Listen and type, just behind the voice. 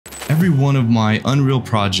Every one of my Unreal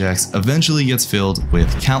projects eventually gets filled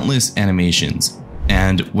with countless animations,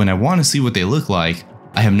 and when I want to see what they look like,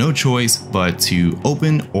 I have no choice but to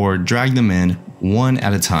open or drag them in one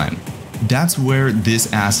at a time. That's where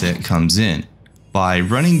this asset comes in. By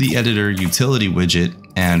running the editor utility widget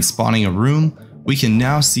and spawning a room, we can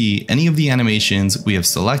now see any of the animations we have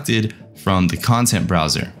selected from the content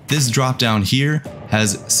browser. This drop down here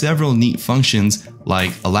has several neat functions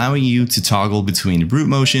like allowing you to toggle between root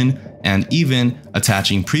motion and even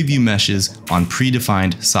attaching preview meshes on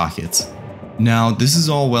predefined sockets. Now, this is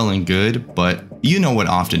all well and good, but you know what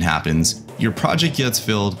often happens. Your project gets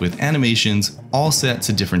filled with animations all set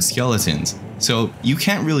to different skeletons, so you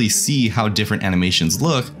can't really see how different animations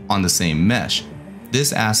look on the same mesh.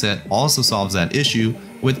 This asset also solves that issue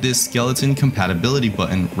with this skeleton compatibility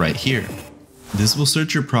button right here. This will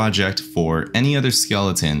search your project for any other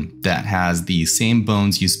skeleton that has the same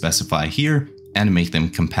bones you specify here and make them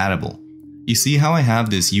compatible. You see how I have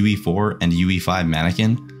this UE4 and UE5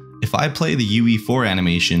 mannequin? If I play the UE4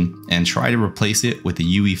 animation and try to replace it with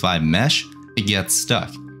the UE5 mesh, it gets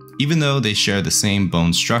stuck, even though they share the same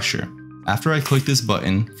bone structure. After I click this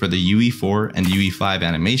button for the UE4 and UE5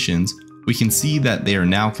 animations, we can see that they are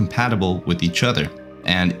now compatible with each other.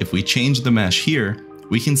 And if we change the mesh here,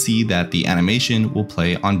 we can see that the animation will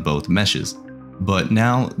play on both meshes. But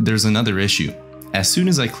now there's another issue. As soon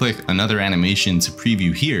as I click another animation to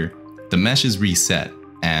preview here, the mesh is reset.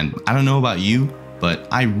 And I don't know about you, but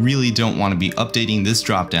I really don't want to be updating this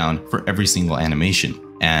dropdown for every single animation.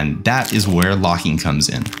 And that is where locking comes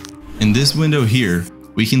in. In this window here,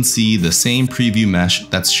 we can see the same preview mesh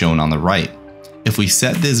that's shown on the right. If we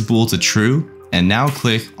set this bool to true and now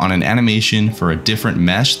click on an animation for a different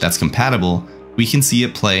mesh that's compatible, we can see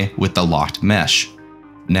it play with the locked mesh.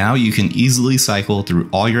 Now you can easily cycle through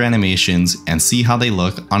all your animations and see how they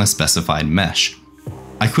look on a specified mesh.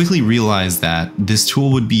 I quickly realized that this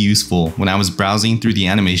tool would be useful when I was browsing through the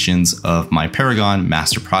animations of my Paragon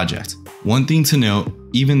master project. One thing to note,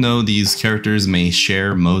 even though these characters may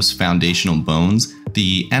share most foundational bones,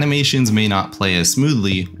 the animations may not play as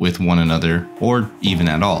smoothly with one another or even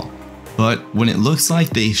at all. But when it looks like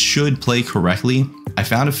they should play correctly, I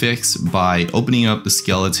found a fix by opening up the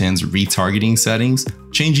skeleton's retargeting settings,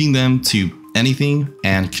 changing them to anything,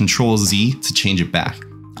 and Ctrl Z to change it back.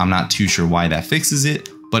 I'm not too sure why that fixes it,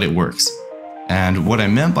 but it works. And what I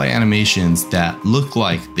meant by animations that look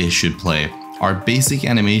like they should play are basic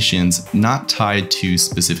animations not tied to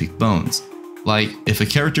specific bones. Like if a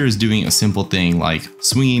character is doing a simple thing like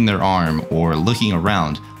swinging their arm or looking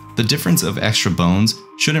around, the difference of extra bones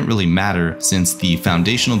shouldn't really matter since the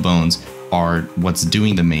foundational bones are what's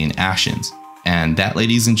doing the main actions. And that,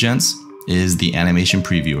 ladies and gents, is the animation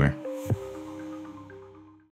previewer.